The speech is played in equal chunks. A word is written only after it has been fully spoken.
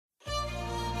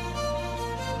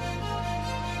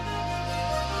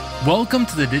Welcome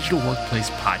to the Digital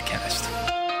Workplace Podcast.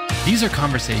 These are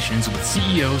conversations with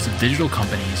CEOs of digital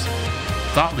companies,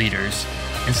 thought leaders,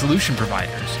 and solution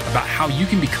providers about how you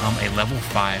can become a level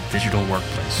 5 digital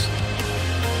workplace.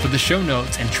 For the show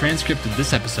notes and transcript of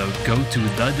this episode, go to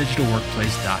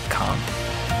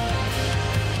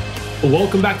thedigitalworkplace.com.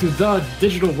 Welcome back to the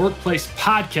Digital Workplace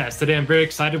Podcast. Today, I'm very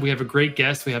excited. We have a great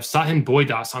guest. We have Sahin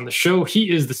Boydas on the show.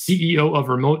 He is the CEO of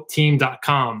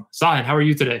remoteteam.com. Sahin, how are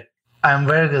you today? I'm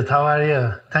very good. How are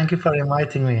you? Thank you for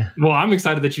inviting me. Well, I'm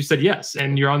excited that you said yes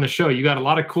and you're on the show. You got a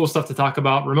lot of cool stuff to talk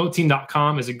about.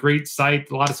 Remoteteam.com is a great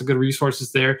site. A lot of good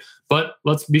resources there. But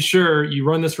let's be sure you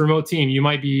run this remote team. You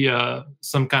might be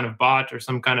some kind of bot or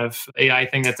some kind of AI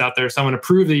thing that's out there. So I want to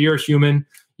prove that you're human.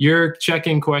 Your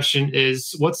check-in question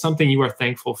is, what's something you are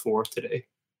thankful for today?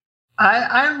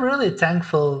 I'm really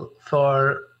thankful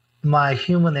for my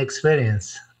human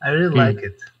experience. I really like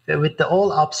it. With the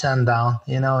all ups and downs,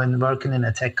 in working in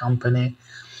a tech company,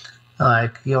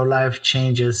 like your life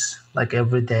changes like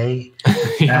every day.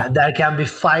 There can be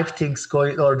 5 things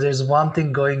going, or there's one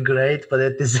thing going great, but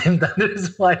at the same time,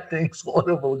 there's 5 things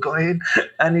horrible going.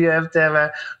 And you have to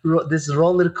have this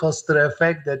roller coaster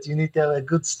effect that you need to have a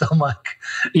good stomach.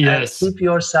 Yes. And keep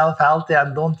yourself healthy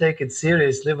and don't take it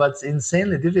seriously. But it's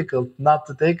insanely difficult not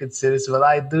to take it seriously. But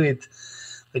I do it.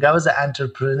 Like I was an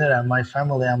entrepreneur and my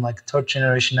family, I'm like 3rd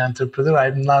generation entrepreneur.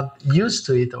 I'm not used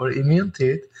to it or immune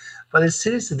to it, but it's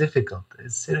seriously difficult.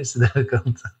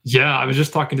 Yeah, I was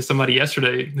just talking to somebody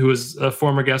yesterday who was a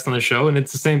former guest on the show, and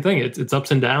it's the same thing. It's ups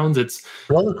and downs. It's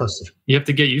roller coaster. You have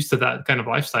to get used to that kind of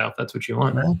lifestyle if that's what you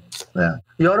want. Yeah.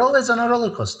 You're always on a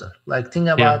roller coaster. Like think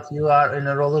about you are in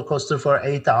a roller coaster for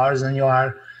 8 hours and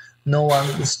no one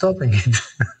is stopping it.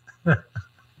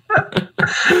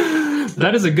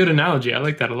 That is a good analogy. I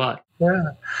like that a lot.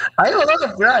 Yeah. I have a lot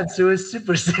of friends who are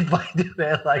super sick, by the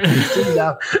way. Like, you see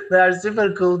them, they are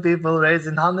super cool people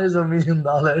raising hundreds of $millions,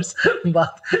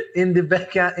 but in the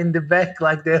back,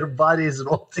 like their body is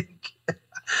rotting.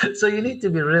 So you need to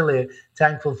be really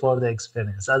thankful for the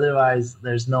experience. Otherwise,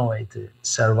 there's no way to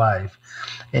survive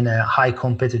in a high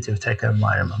competitive tech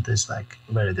environment. It's like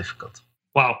very difficult.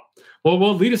 Wow.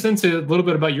 Well, lead us into a little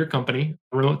bit about your company,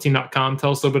 remoteteam.com.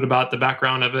 Tell us a little bit about the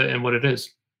background of it and what it is.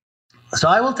 So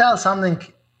I will tell something.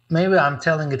 Maybe I'm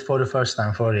telling it for the first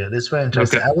time for you. This is very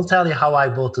interesting. Okay. I will tell you how I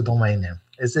bought the domain name.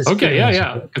 Okay,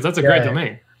 yeah, because that's a great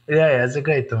domain. Yeah, it's a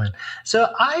great domain.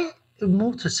 So I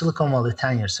moved to Silicon Valley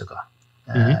 10 years ago.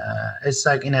 It's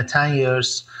like in 10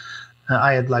 years,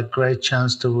 I had like great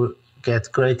chance to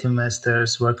get great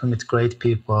investors, working with great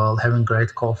people, having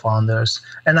great co-founders.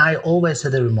 And I always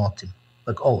had a remote team,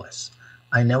 like always.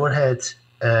 I never had,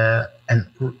 and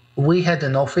we had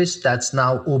an office that's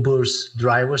now Uber's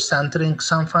driver center in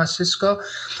San Francisco,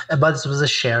 but it was a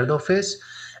shared office.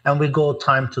 And we go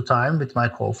time to time with my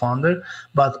co-founder,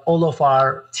 but all of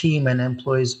our team and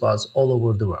employees was all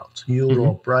over the world.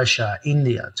 Europe, Russia,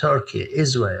 India, Turkey,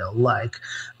 Israel, like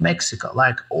Mexico,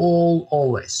 like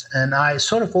always. And I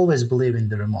sort of always believe in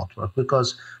the remote work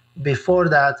because before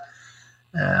that,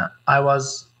 I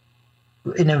was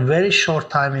in a very short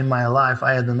time in my life,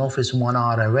 I had an office 1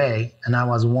 hour away and I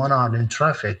was 1 hour in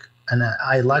traffic. And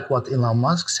I like what Elon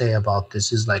Musk say about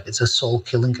this is like, it's a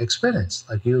soul-killing experience.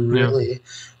 Like you're really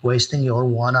wasting your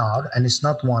 1 hour, and it's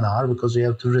not 1 hour because you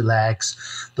have to relax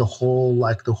the whole,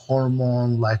 like the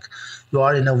hormone, like you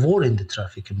are in a war in the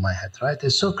traffic in my head, right?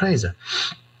 It's so crazy.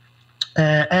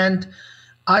 And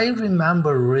I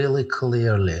remember really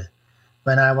clearly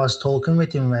when I was talking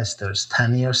with investors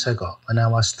 10 years ago, when I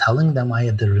was telling them I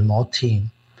had the remote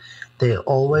team, they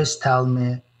always tell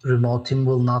me remote team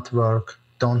will not work.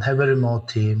 Don't have a remote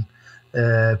team.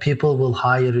 People will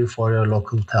hire you for your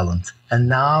local talent. And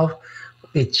now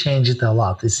it changed a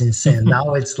lot. It's insane.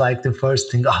 Now it's like the first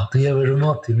thing, do you have a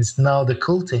remote team? It's now the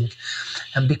cool thing.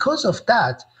 And because of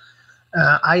that,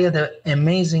 I had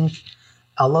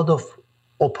a lot of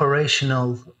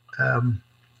operational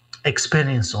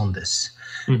experience on this.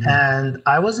 And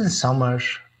I was in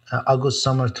August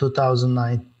summer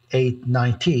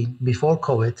 2019, before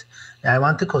COVID. I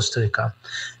went to Costa Rica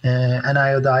and I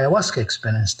had the ayahuasca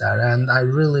experience there. And I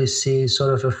really see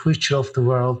sort of a future of the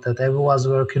world that everyone's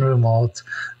working remote,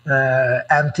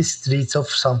 empty streets of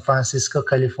San Francisco,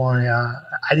 California.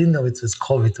 I didn't know it was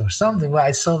COVID or something, but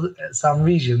I saw some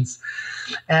visions.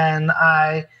 And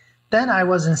then I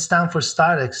was in Stanford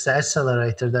Startups, the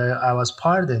accelerator that I was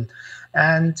part in.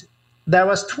 And there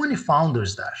was 20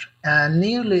 founders there. And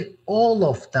nearly all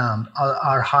of them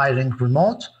are hiring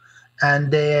remote.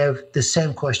 And they have the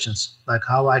same questions, like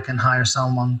how I can hire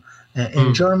someone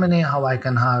in Germany, how I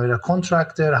can hire a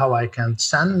contractor, how I can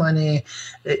send money.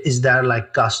 Is there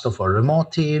like Gusto for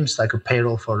remote teams, like a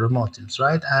payroll for remote teams,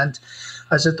 right? And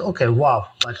I said, okay, wow.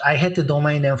 Like I had the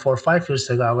domain name 5 years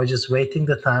ago. I was just waiting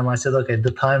the time. I said, okay,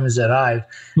 the time is arrived.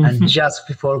 And just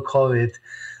before COVID,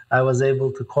 I was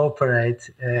able to cooperate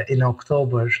in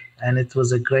October, and it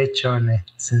was a great journey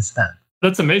since then.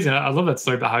 That's amazing. I love that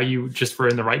story about how you just were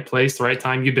in the right place, the right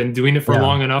time. You've been doing it for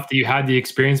long enough that you had the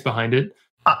experience behind it.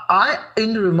 I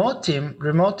in the remote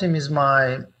team is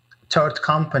my third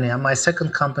company, and my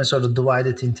second company sort of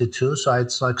divided into two. So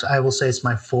it's like, I will say it's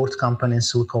my fourth company in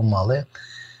Silicon Valley.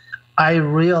 I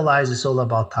realize it's all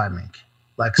about timing.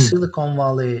 Like Silicon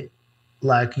Valley,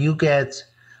 like you get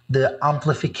the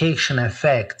amplification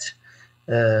effect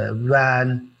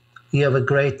when you have a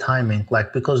great timing,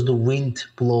 like because the wind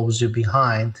blows you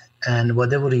behind, and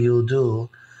whatever you do,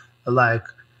 like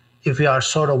if you are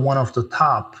sort of one of the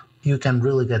top, you can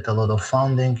really get a lot of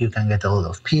funding, you can get a lot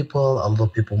of people, a lot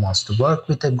of people wants to work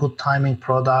with a good timing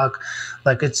product.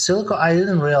 Like it's Silicon, I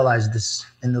didn't realize this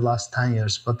in the last 10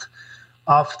 years, but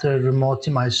after remote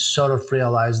team, I sort of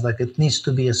realized like it needs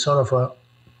to be a sort of a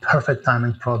perfect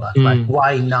timing product. Like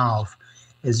why now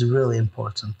is really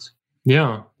important.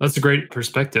 Yeah, that's a great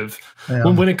perspective. Yeah.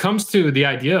 When it comes to the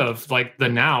idea of like the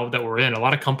now that we're in, a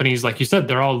lot of companies, like you said,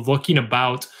 they're all looking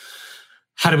about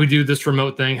how do we do this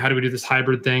remote thing? How do we do this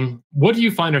hybrid thing? What do you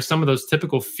find are some of those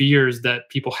typical fears that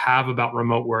people have about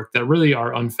remote work that really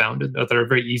are unfounded, that are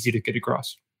very easy to get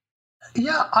across?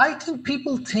 Yeah, I think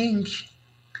people think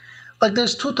like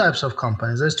there's two types of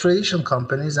companies. There's traditional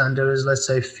companies, and there is, let's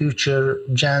say, future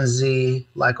Gen Z,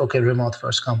 like, okay, remote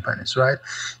first companies, right?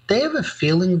 They have a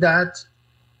feeling that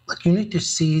like you need to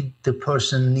see the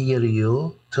person near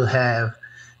you to have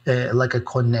like a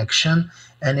connection.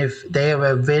 And if they have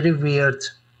a very weird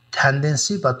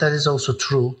tendency, but that is also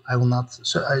true. I will not,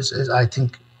 so I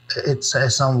think it's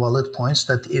some valid points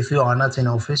that if you are not in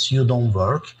office, you don't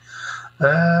work.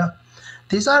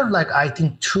 These are like, I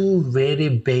think, two very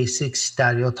basic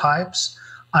stereotypes,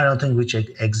 I don't think which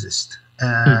exist.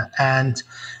 And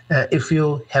if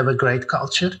you have a great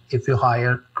culture, if you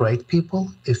hire great people,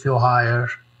 if you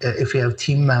have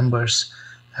team members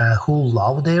who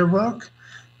love their work,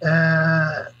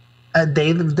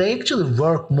 they actually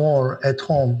work more at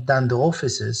home than the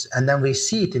offices. And then we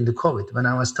see it in the COVID. When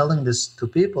I was telling this to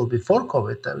people before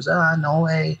COVID, I was, no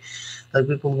way, like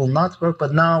people will not work.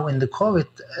 But now in the COVID,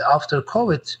 after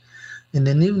COVID, in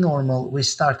the new normal, we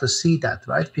start to see that,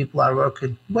 right? People are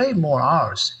working way more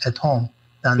hours at home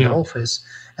than the office,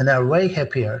 and they're way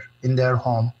happier in their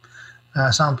home.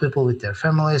 Some people with their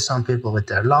families, some people with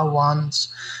their loved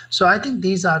ones. So I think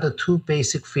these are the two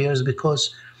basic fears,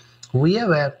 because we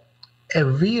have a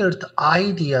weird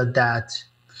idea that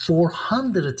for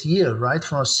 100 years, right,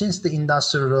 since the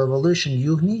Industrial Revolution,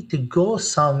 you need to go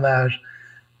somewhere,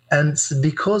 and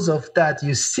because of that,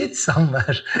 you sit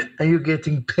somewhere and you're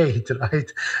getting paid,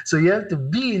 right? So you have to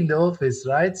be in the office,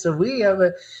 right? So we have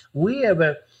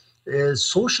a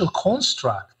social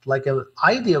construct, like an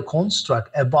idea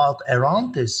construct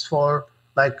around this for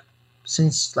like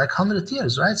since like 100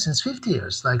 years, right? Since 50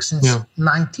 years, like since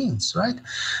 19th, right?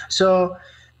 So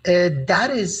that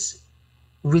is,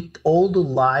 with all the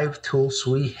live tools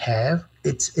we have,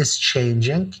 it's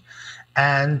changing.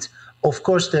 And of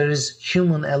course, there is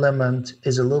human element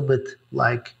is a little bit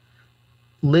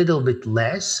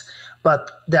less,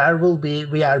 but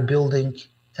we are building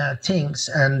things,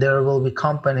 and there will be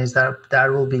companies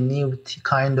there will be new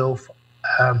kind of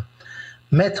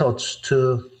methods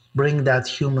to bring that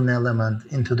human element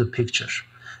into the picture.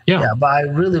 Yeah, but I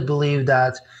really believe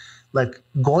that like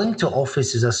going to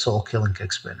office is a soul killing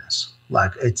experience.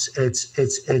 Like it's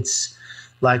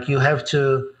like you have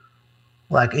to,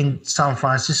 like in San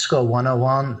Francisco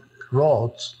 101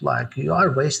 road, like you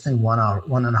are wasting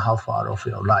 1.5 hours of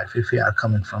your life if you are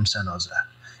coming from San Jose.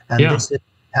 And this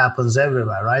happens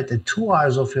everywhere, right? The 2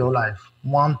 hours of your life,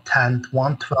 1/10,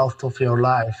 1/12 of your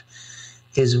life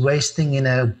is wasting in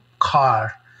a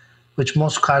car, which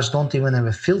most cars don't even have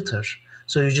a filter.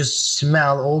 So you just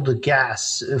smell all the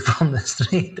gas from the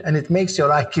street, and it makes your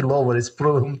IQ lower. It's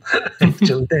proven.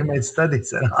 Actually, they made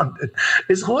studies around it.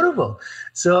 It's horrible.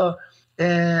 So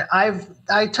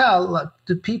I tell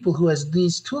the people who has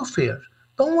these two fears,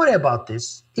 don't worry about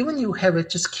this. Even you have it,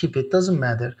 just keep it. Doesn't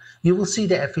matter. You will see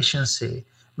the efficiency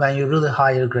when you really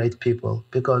hire great people,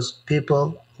 because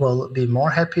people will be more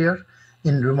happier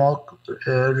in remote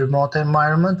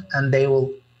environment, and they will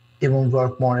even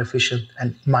work more efficient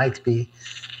and might be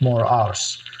more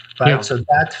hours, right? So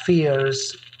that fear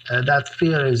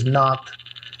is not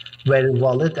very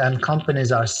valid, and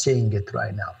companies are seeing it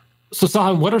right now. So,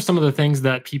 Sahan, what are some of the things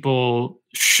that people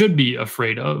should be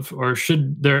afraid of, or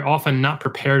they're often not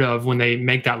prepared of when they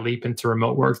make that leap into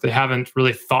remote work? They haven't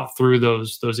really thought through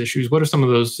those issues. What are some of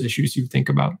those issues you think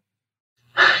about?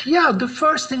 Yeah, the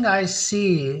first thing I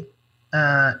see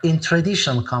in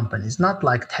traditional companies, not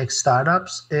like tech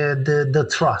startups, the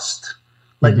trust.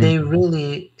 Like they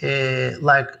really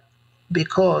like,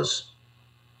 because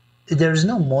there is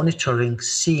no monitoring,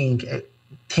 seeing a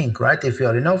thing, right? If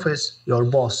you're in office, your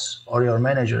boss or your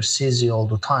manager sees you all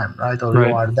the time, right? Or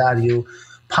you are there, you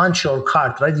punch your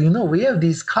card, right? We have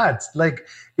these cards, like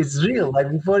it's real. Like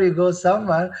before you go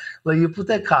somewhere, like you put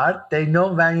a card, they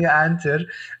know when you enter,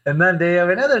 and then they have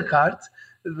another card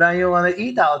when you want to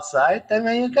eat outside, and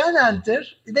when you can enter,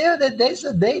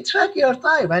 they track your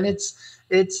time, and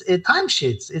it's time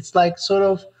sheets. It's like sort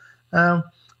of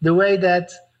the way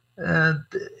that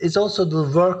it's also the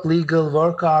work, legal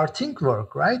work, our think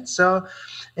work, right? So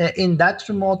in that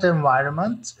remote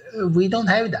environment, we don't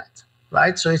have that,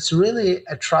 right? So it's really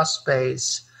a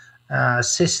trust-based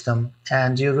system,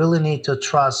 and you really need to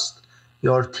trust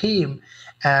your team.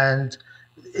 And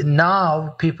now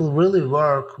people really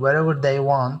work wherever they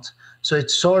want. So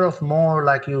it's sort of more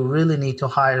like you really need to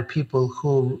hire people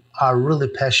who are really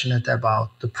passionate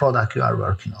about the product you are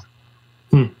working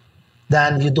on.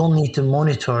 Then you don't need to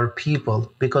monitor people,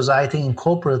 because I think in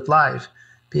corporate life,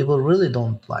 people really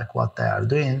don't like what they are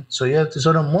doing. So you have to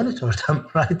sort of monitor them,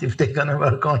 right, if they're going to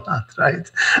work or not, right?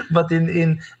 But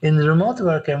in remote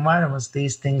work environments,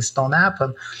 these things don't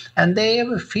happen. And they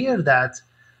ever fear that,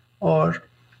 or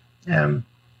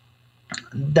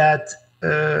that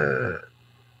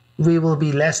we will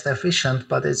be less efficient,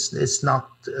 but it's not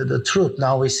the truth.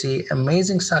 Now we see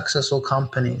amazing successful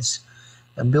companies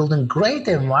building great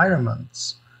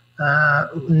environments,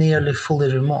 nearly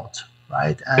fully remote,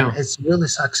 right? And it's really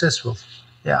successful.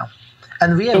 Yeah.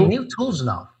 And we have new tools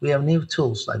now. We have new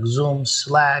tools like Zoom,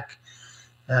 Slack.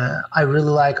 I really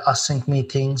like async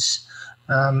meetings.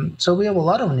 So we have a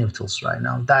lot of new tools right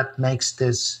now that makes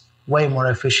this way more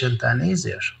efficient and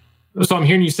easier. So I'm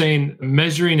hearing you saying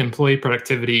measuring employee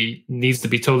productivity needs to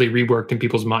be totally reworked in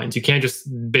people's minds. You can't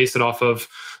just base it off of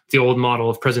the old model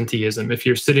of presenteeism. If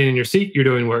you're sitting in your seat, you're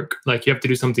doing work. Like, you have to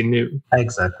do something new.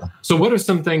 Exactly. So what are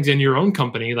some things in your own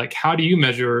company? Like, how do you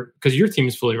measure, because your team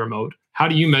is fully remote, how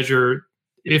do you measure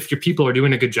if your people are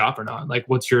doing a good job or not? Like,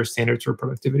 what's your standards for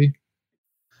productivity?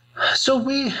 So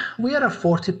we are a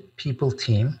 40 people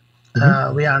team.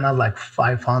 We are not like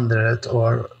 500,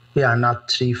 or we are not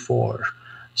 3-4.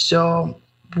 So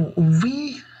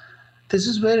this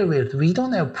is very weird. We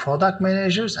don't have product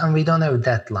managers, and we don't have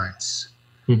deadlines.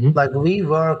 Like, we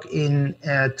work in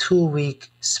a 2-week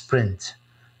sprint.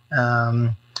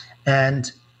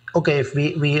 And okay, if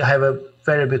we have a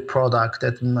very big product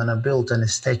that we want to build and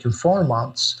it's taking 4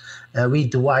 months, we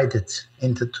divide it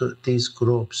into these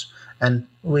groups, and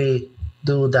we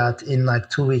do that in like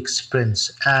 2-week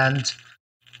sprints. And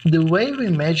the way we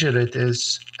measure it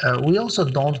is we also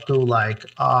don't do like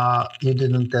you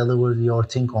didn't deliver your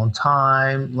thing on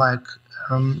time. Like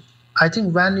I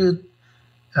think when you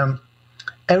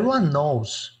everyone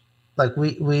knows, like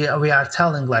we are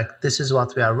telling like this is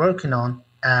what we are working on,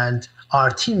 and our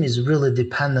team is really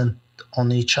dependent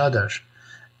on each other.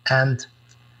 And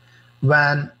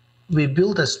when we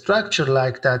build a structure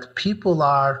like that, people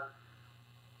are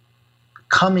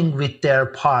coming with their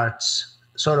parts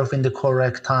sort of in the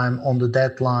correct time, on the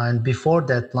deadline, before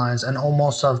deadlines, and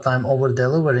almost of the time over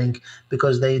delivering,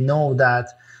 because they know that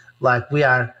like we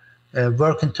are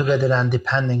working together and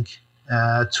depending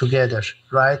together,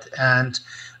 right? And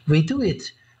we do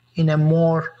it in a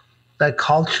more like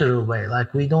cultural way.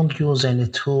 Like, we don't use any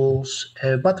tools,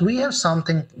 but we have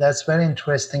something that's very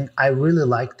interesting. I really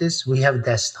like this. We have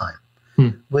desk time.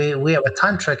 We have a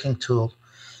time tracking tool.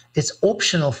 It's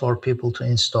optional for people to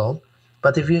install,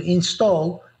 but if you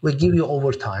install, we give you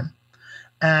overtime.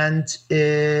 And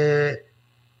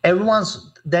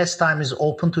everyone's desk time is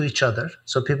open to each other,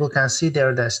 so people can see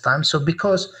their desk time. So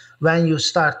because when you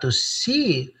start to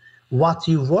see what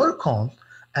you work on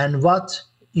and what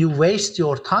you waste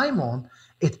your time on,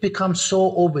 it becomes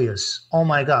so obvious. Oh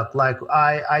my God, like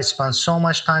I spent so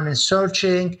much time in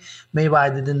searching. Maybe I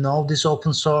didn't know this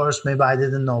open source. Maybe I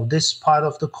didn't know this part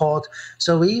of the code.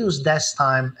 So we use desk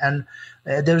time, and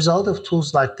there's a lot of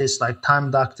tools like this, like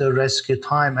Time Doctor, Rescue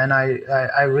Time. And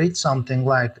I read something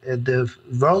like the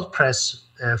WordPress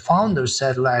founder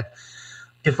said, like,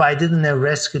 if I didn't have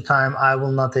Rescue Time, I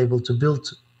will not able to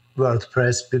build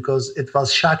WordPress, because it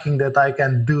was shocking that I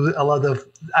can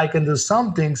do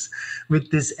some things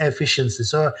with this efficiency.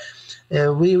 So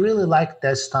we really like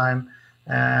desk time.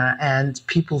 and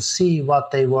people see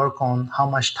what they work on, how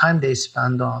much time they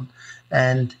spend on.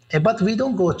 And but we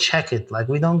don't go check it. Like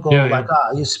we don't go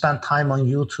you spend time on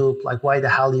YouTube. Like why the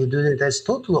hell you do it? It's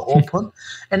totally open,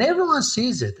 and everyone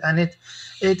sees it. And it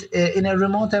in a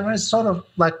remote environment sort of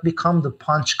like become the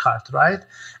punch card, right?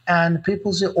 And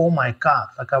people say, "Oh my God!"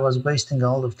 Like I was wasting a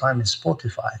lot of time in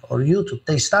Spotify or YouTube.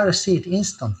 They start to see it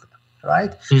instantly,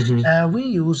 right? We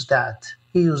use that.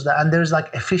 And there's like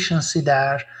efficiency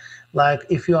there. Like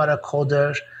if you are a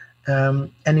coder.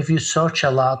 And if you search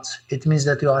a lot, it means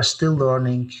that you are still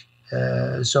learning.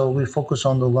 So we focus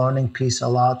on the learning piece a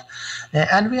lot,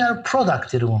 and we are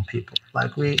product-driven people.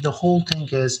 Like the whole thing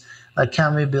is like,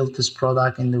 can we build this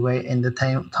product in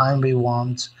the time we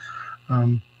want,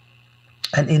 and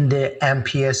in the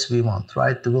MPS we want,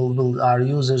 right? Our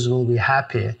users will be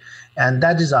happy, and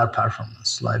that is our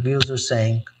performance. Like users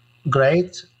saying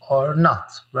great or not,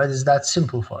 right? It's that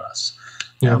simple for us.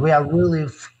 Yeah. We are really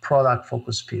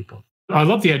product-focused people. I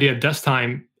love the idea of desk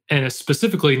time, and it's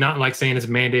specifically not like saying it's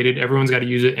mandated. Everyone's got to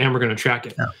use it, and we're going to track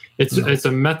it. No. It's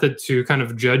a method to kind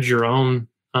of judge your own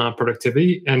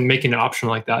productivity and making it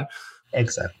optional like that.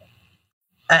 Exactly.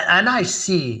 And I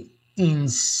see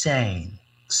insane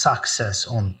success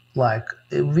on like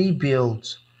we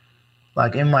built,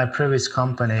 like in my previous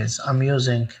companies, I'm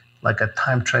using like a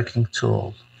time tracking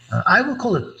tool. I will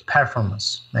call it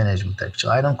performance management,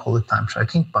 actually. I don't call it time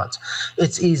tracking, but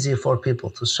it's easy for people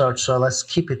to search. So let's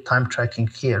keep it time tracking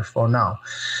here for now.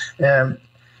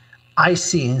 I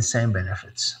see insane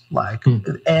benefits. Like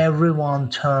everyone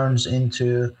turns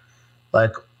into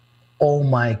like, oh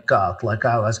my God, like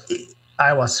I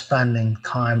was spending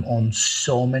time on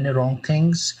so many wrong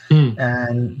things.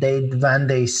 And when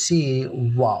they see,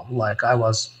 wow, like I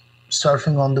was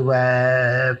surfing on the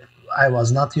web, I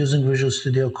was not using Visual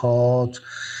Studio Code.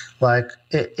 Like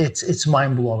it's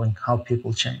mind-blowing how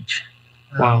people change.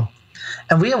 Wow.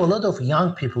 And we have a lot of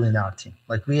young people in our team.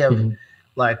 Like we have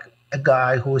like a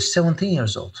guy who is 17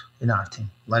 years old in our team.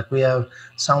 Like we have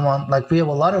a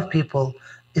lot of people,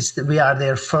 we are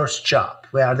their first job.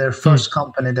 We are their first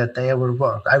company that they ever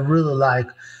work. I really like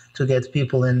to get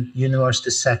people in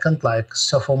university second, like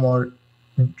sophomore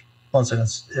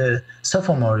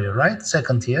year, right?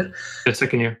 Second year. The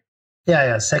second year.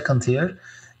 Yeah, second year,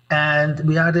 and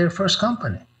we are their first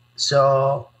company.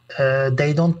 So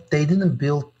they didn't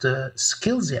build the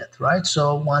skills yet, right?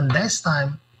 So when desk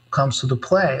time comes to the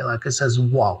play, like it says,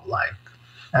 wow, like,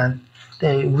 and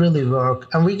they really work.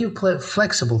 And we give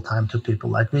flexible time to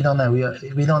people. Like we don't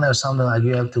have something like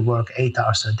you have to work 8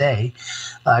 hours a day.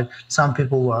 Like some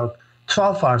people work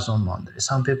 12 hours on Monday.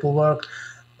 Some people work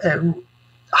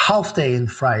half day in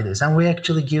Fridays, and we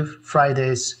actually give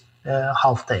Fridays.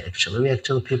 Half day actually.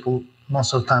 People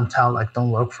most of the time tell like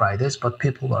don't work Fridays, but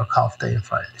people work half day on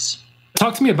Fridays.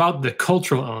 Talk to me about the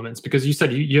cultural elements, because you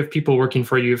said you have people working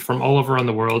for you from all over around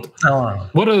the world.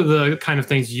 What are the kind of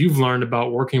things you've learned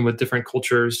about working with different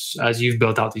cultures as you've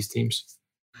built out these teams?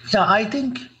 Yeah, I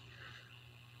think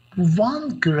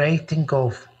one great thing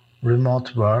of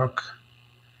remote work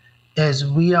is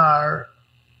we are,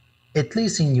 at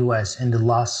least in US, in the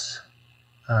last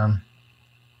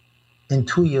in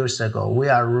 2 years ago, we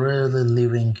are really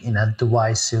living in a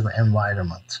divisive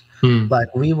environment.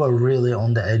 Like we were really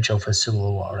on the edge of a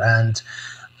civil war, and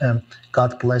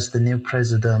God bless the new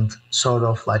president, sort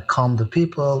of like calm the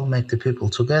people, make the people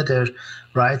together,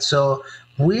 right? So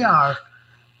we are,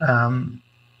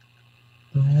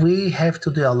 we have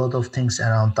to do a lot of things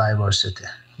around diversity.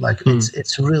 Like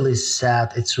it's really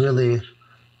sad. It's really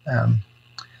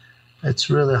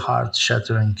heart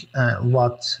shattering.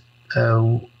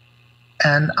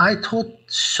 And I thought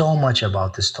so much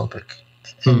about this topic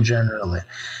in generally.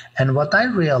 And what I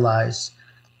realized,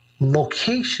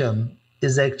 location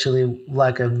is actually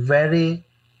like a very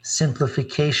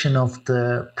simplification of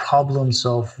the problems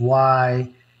of why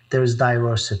there's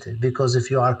diversity. Because if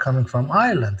you are coming from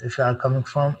Ireland, if you are coming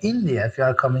from India, if you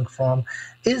are coming from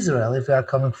Israel, if you are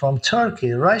coming from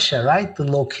Turkey, Russia, right? The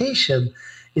location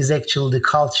is actually the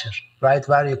culture, right?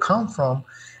 Where you come from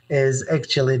is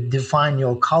actually define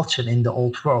your culture in the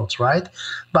old world, right?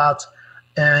 But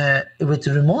with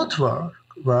remote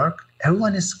work,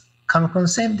 everyone is coming from the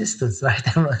same distance, right?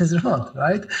 Everyone is remote,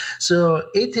 right? So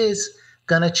it is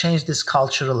gonna change this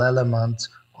cultural element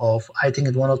of, I think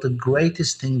it's one of the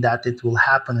greatest things that it will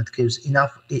happen. It gives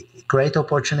enough great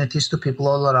opportunities to people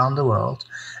all around the world,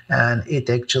 and it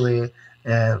actually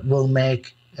will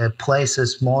make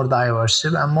places more diverse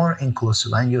and more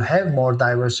inclusive. And you have more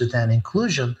diversity and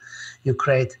inclusion, you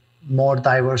create more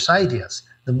diverse ideas.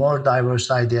 The more diverse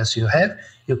ideas you have,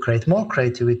 you create more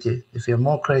creativity. If you have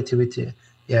more creativity,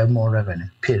 you have more revenue,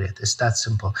 period. It's that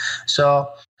simple. So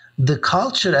the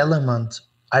culture element,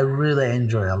 I really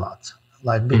enjoy a lot.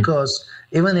 Like, because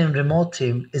even in remote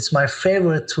team, it's my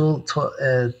favorite tool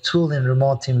in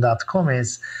remoteteam.com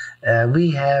is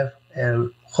we have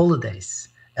holidays,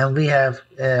 and we have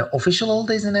official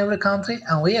holidays in every country,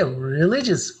 and we have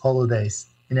religious holidays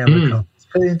in every country. It's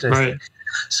pretty interesting. Right.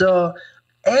 So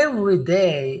every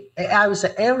day, I would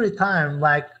say every time,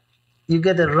 like, you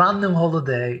get a random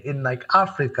holiday in like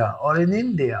Africa or in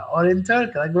India or in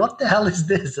Turkey. Like, what the hell is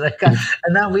this? Like, and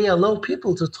now we allow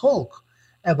people to talk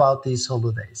about these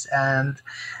holidays, and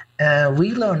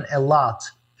we learn a lot.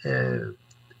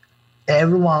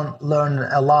 Everyone learn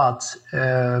a lot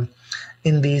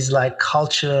in these like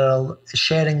cultural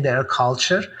sharing their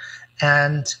culture,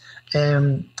 and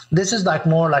this is like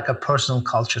more like a personal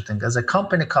culture thing. As a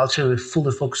company culture, we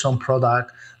fully focus on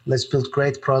product. Let's build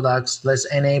great products. Let's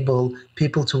enable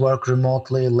people to work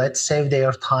remotely. Let's save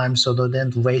their time so they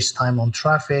don't waste time on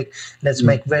traffic. Let's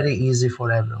make very easy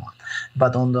for everyone.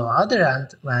 But on the other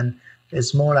hand, when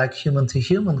it's more like human to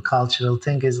human cultural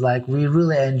thing, is like we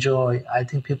really enjoy, I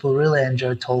think people really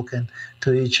enjoy talking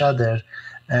to each other.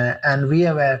 And we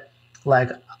have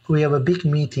a big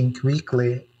meeting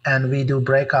weekly, and we do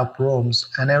breakup rooms,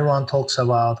 and everyone talks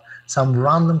about some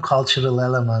random cultural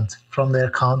element from their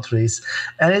countries.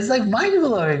 And it's like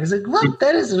mind-blowing. It's like, what?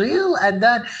 That is real? And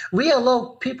then we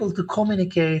allow people to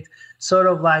communicate sort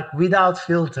of like without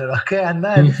filter, okay? And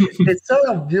then it sort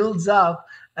of builds up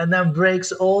and then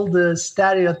breaks all the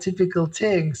stereotypical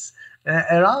things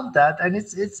around that, and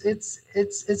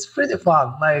it's pretty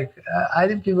fun. Like, I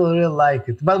think people really like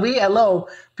it, but we allow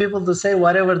people to say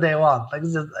whatever they want. Like,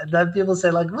 that people say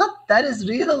like, what, that is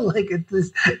real? Like, it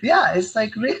is, yeah, it's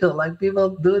like real. Like, people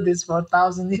do this for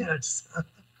 1,000 years.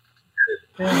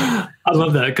 Yeah. I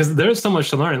love that, because there's so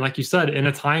much to learn, like you said, in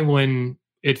a time when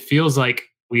it feels like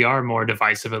we are more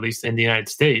divisive, at least in the United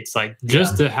States, like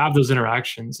just to have those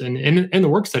interactions. And in the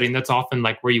work setting, that's often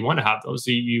like where you want to have those.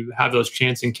 You have those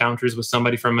chance encounters with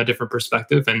somebody from a different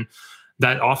perspective, and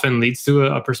that often leads to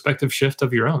a perspective shift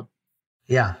of your own.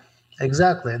 Yeah,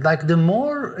 exactly. Like, the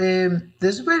more,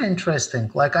 this is very interesting.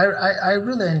 Like, I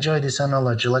really enjoy this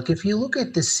analogy. Like, if you look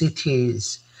at the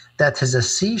cities that has a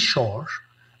seashore,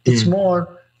 it's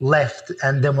more left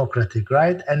and democratic,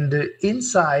 right? And the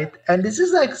inside, and this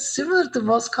is like similar to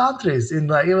most countries, in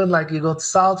like, even like you go to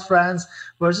South France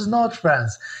versus North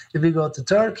France. If you go to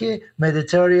Turkey,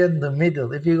 Mediterranean, the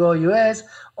middle. If you go US,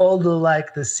 all the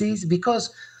like the seas,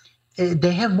 because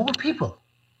they have more people.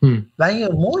 When you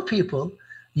have more people,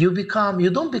 you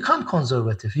don't become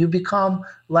conservative. You become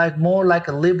like more like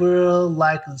a liberal,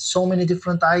 like so many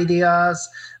different ideas,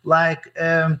 like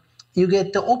you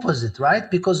get the opposite, right?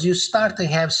 Because you start to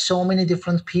have so many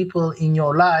different people in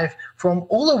your life from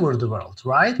all over the world,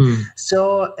 right?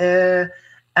 So,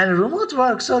 and remote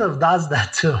work sort of does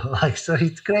that too. Like, so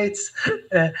it creates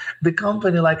the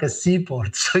company like a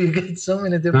seaport. So you get so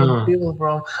many different people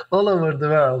from all over the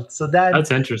world. So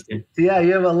that's interesting. Yeah,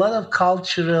 you have a lot of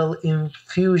cultural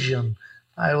infusion,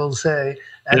 I will say.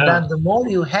 And then the more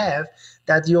you have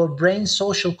that, your brain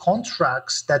social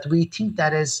contracts that we think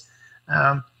that is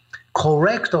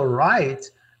correct or right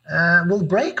will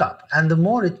break up. And the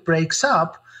more it breaks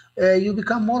up, you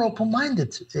become more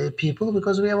open-minded people,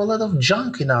 because we have a lot of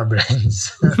junk in our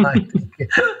brains. I think.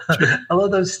 A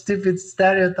lot of stupid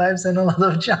stereotypes and a lot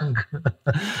of junk.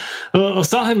 Well,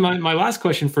 Sahin, my last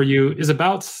question for you is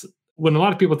about when a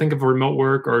lot of people think of remote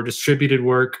work or distributed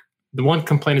work, the one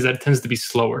complaint is that it tends to be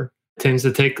slower. It tends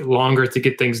to take longer to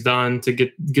get things done, to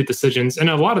get decisions. And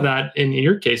a lot of that, in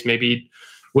your case, maybe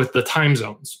with the time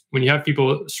zones. When you have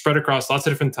people spread across lots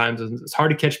of different time zones, it's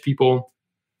hard to catch people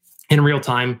in real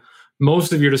time.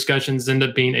 Most of your discussions end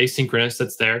up being asynchronous.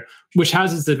 That's there, which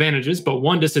has its advantages, but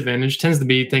one disadvantage tends to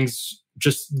be things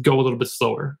just go a little bit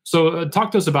slower. So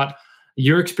talk to us about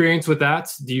your experience with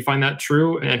that. Do you find that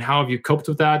true? And how have you coped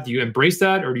with that? Do you embrace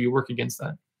that, or do you work against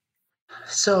that?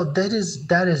 So that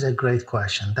is a great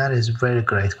question. That is a very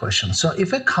great question. So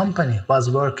if a company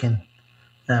was working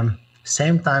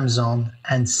same time zone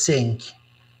and sync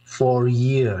for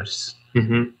years,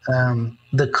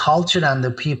 the culture and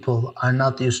the people are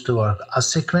not used to work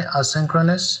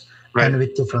asynchronous and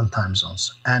with different time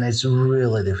zones. And it's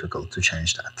really difficult to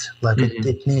change that. Like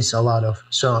it needs a lot of,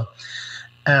 so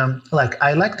like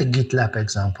I like the GitLab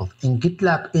example. In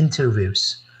GitLab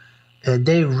interviews,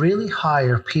 they really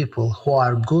hire people who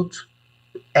are good,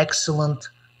 excellent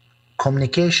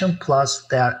communication, plus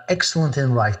they are excellent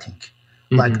in writing.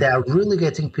 Like they are really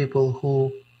getting people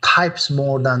who types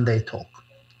more than they talk.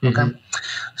 Okay.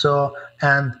 So,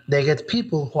 and they get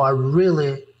people who are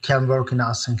really can work in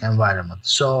async environment.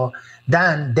 So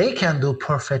then they can do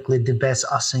perfectly the best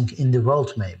async in the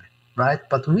world, maybe, right?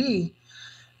 But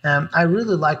I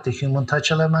really like the human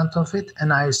touch element of it.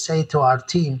 And I say to our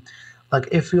team, like,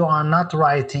 if you are not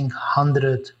writing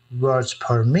 100 words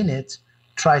per minute,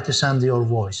 try to send your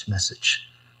voice message.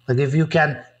 Like, if you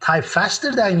can type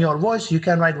faster than your voice, you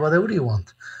can write whatever you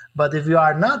want. But if you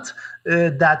are not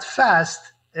that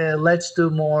fast, let's do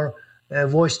more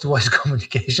voice-to-voice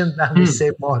communication, then we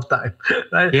save more time,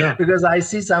 right? Yeah. Because I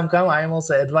see some I am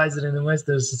also advisor in the West.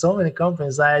 There's so many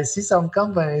companies. I see some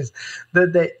companies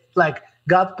that they like,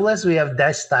 God bless, we have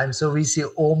dash time. So we see,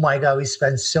 oh my God, we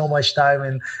spend so much time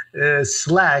in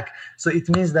Slack. So it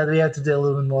means that we have to do a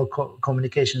little bit more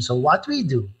communication. So what we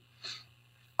do,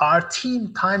 our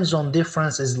team time zone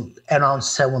difference is around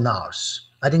 7 hours.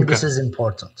 I think this is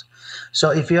important.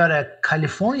 So if you are a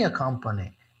California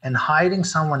company and hiring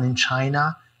someone in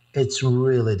China, it's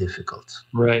really difficult.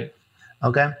 Right.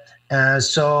 Okay.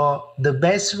 So the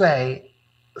best way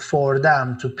for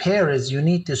them to pair is you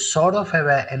need to sort of have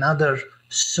another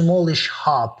smallish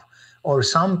hub or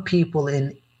some people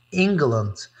in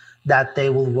England that they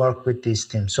will work with this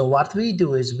team. So what we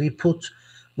do is we put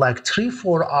like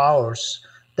 3-4 hours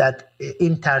that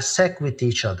intersect with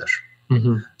each other.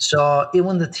 Mm-hmm. So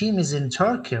even the team is in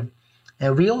Turkey,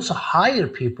 and we also hire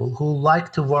people who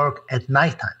like to work at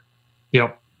nighttime.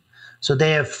 Yep. So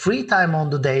they have free time on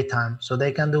the daytime, so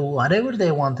they can do whatever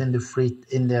they want in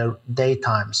their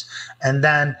daytimes, and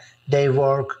then they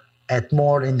work at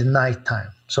more in the nighttime.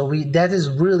 So that is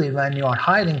really, when you are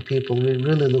hiring people, we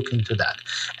really look into that.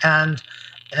 And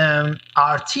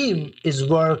our team is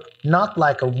work not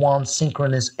like a one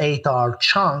synchronous 8-hour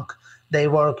chunk. They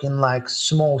work in like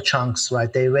small chunks,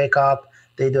 right? They wake up,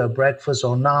 they do a breakfast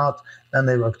or not, then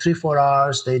they work 3-4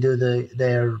 hours, they do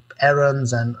their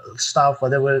errands and stuff,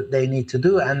 whatever they need to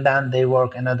do, and then they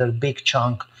work another big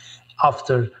chunk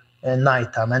after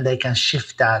nighttime, and they can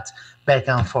shift that back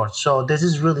and forth. So this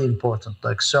is really important.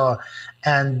 Like, so,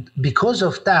 and because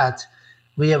of that,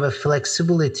 we have a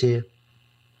flexibility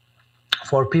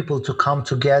for people to come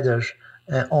together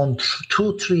on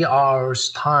 2-3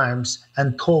 hours times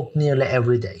and talk nearly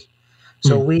every day.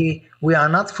 So we are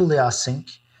not fully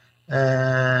async.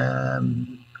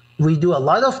 We do a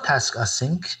lot of task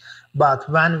async, but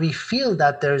when we feel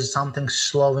that there is something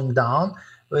slowing down,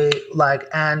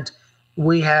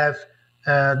 we have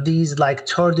these like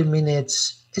 30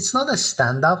 minutes. It's not a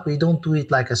stand-up. We don't do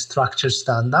it like a structured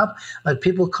stand-up. Like,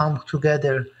 people come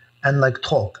together and like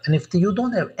talk. And if you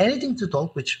don't have anything to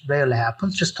talk, which rarely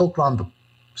happens, just talk random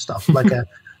stuff, like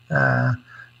a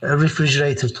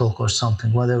refrigerator talk or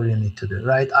something, whatever you need to do,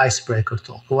 right? Icebreaker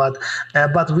talk.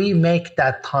 But we make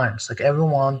that times. Like,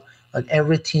 everyone, like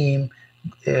every team,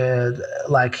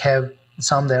 like have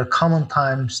some of their common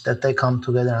times that they come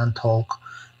together and talk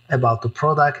about the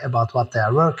product, about what they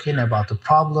are working, about the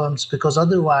problems, because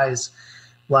otherwise,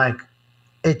 like,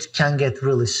 it can get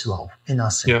really slow in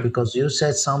async, because you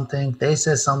said something, they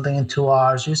said something in 2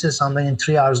 hours, you said something in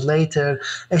 3 hours later,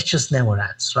 it just never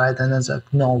ends, right? And it's like,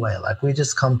 no way, like, we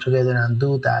just come together and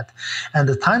do that. And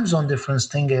the time zone difference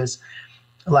thing is,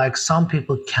 like, some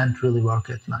people can't really work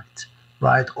at night,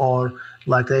 right? Or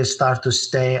like they start to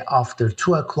stay after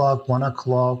 2 o'clock, 1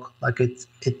 o'clock, like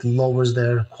it lowers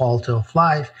their quality of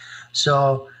life.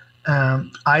 So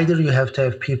either you have to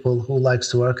have people who likes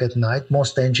to work at night,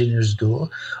 most engineers do,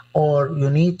 or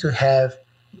you need to have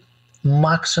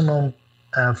maximum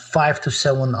 5 to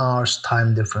 7 hours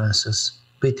time differences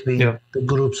between the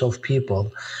groups of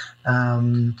people,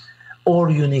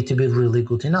 or you need to be really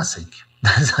good in async.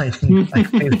 That's, I think, like,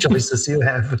 few choices you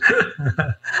have.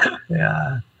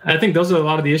 I think those are a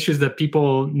lot of the issues that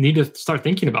people need to start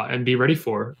thinking about and be ready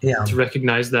for, to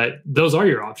recognize that those are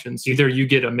your options. Either you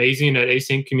get amazing at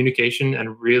async communication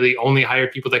and really only hire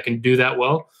people that can do that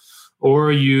well,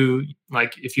 or you,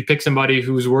 like, if you pick somebody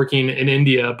who's working in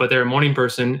India, but they're a morning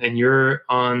person and you're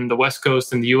on the West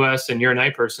Coast in the US and you're a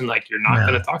night person, like, you're not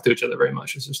going to talk to each other very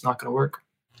much. It's just not going to work.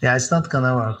 Yeah, it's not going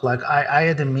to work. Like, I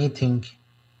had a meeting.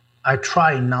 I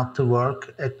try not to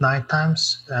work at night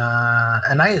times.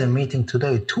 And I had a meeting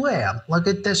today at 2 a.m. Like,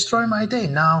 it destroyed my day.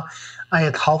 Now I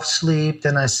had half sleep,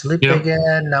 then I sleep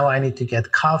again. Now I need to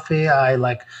get coffee. I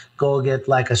like go get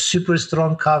like a super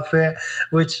strong coffee,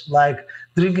 which, like,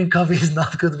 drinking coffee is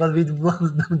not good, but we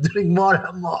drink more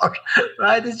and more,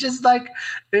 right? It's just like,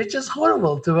 it's just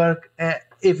horrible to work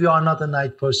if you are not a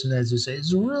night person, as you say.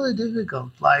 It's really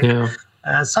difficult. Like,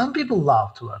 some people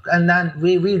love to work. And then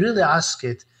we really ask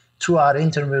it through our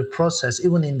interview process,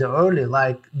 even in the early,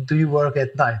 like, do you work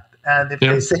at night? And if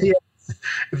they say yes,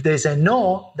 If they say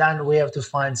no, then we have to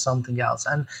find something else,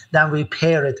 and then we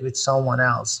pair it with someone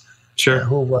else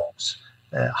who works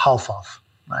half off,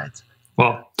 right?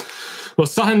 Well,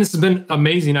 Sahin, this has been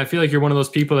amazing. I feel like you're one of those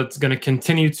people that's going to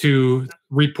continue to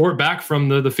report back from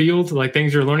the field, like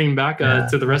things you're learning back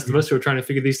to the rest of us who are trying to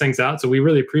figure these things out. So we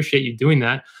really appreciate you doing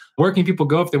that. Where can people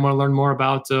go if they want to learn more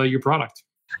about your product?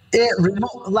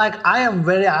 Like I am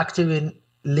very active in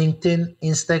LinkedIn,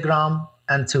 Instagram,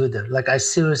 and Twitter. Like I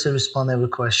seriously respond to every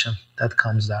question that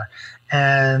comes there.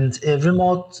 And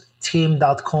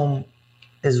remoteteam.com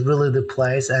is really the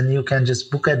place, and you can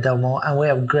just book a demo. And we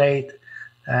have great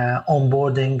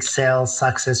onboarding, sales,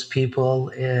 success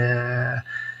people.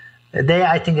 They,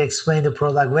 I think, explain the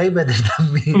product way better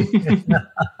than me.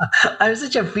 I'm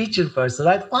such a feature person,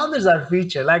 right? Founders are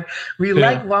feature. Like we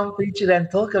like one feature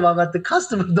and talk about, but the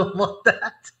customer don't want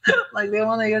that. Like they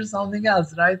want to hear something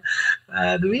else, right?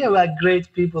 We have like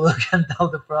great people who can tell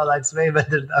the products way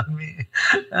better than me.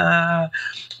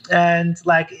 And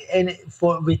like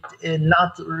with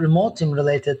not remote team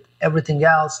related, everything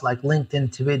else like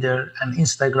LinkedIn, Twitter, and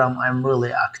Instagram, I'm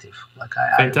really active. Like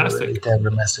I really read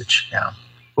every message. Yeah.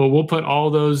 Well, we'll put all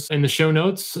those in the show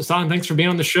notes. Sahin, thanks for being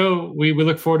on the show. We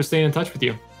look forward to staying in touch with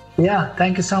you. Yeah,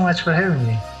 thank you so much for having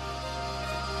me.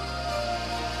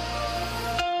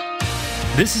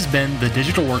 This has been the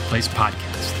Digital Workplace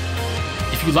Podcast.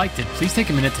 If you liked it, please take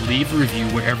a minute to leave a review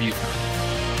wherever you found it.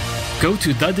 Go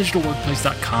to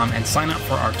thedigitalworkplace.com and sign up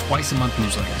for our twice-a-month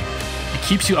newsletter. It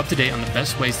keeps you up to date on the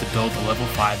best ways to build a Level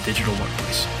 5 digital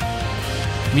workplace.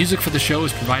 Music for the show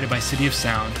is provided by City of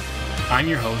Sound. I'm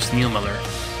your host, Neil Miller.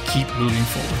 Keep moving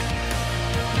forward.